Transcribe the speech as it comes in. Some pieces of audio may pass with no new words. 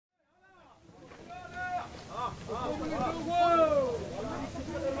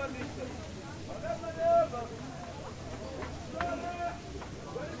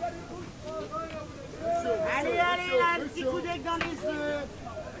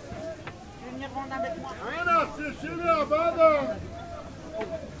Ana, c'est chez là, baba.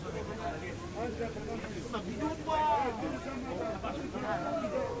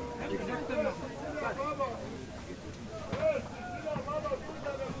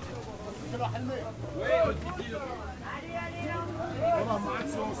 والله ما عاد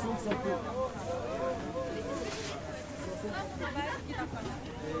صوص صوص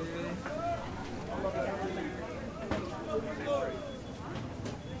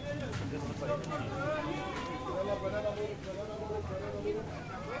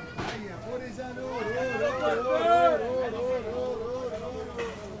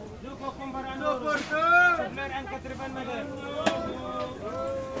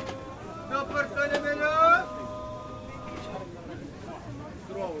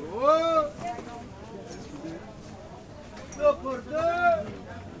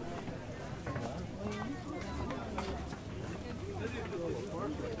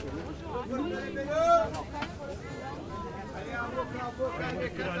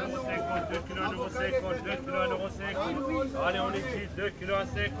Allez, on écrit 2 kg à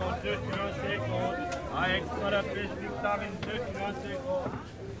 50, 2 kg à 50. Ah, extra la pêche victorine, 2 kg à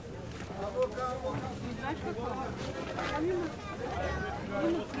 50.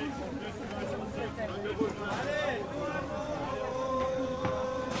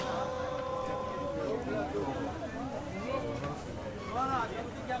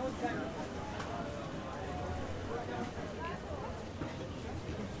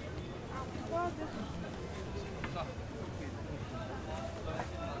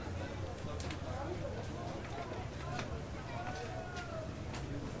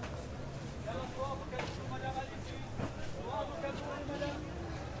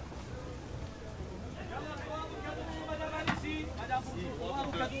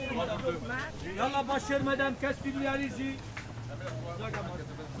 يلا بشر مدام كاستي لي عليزي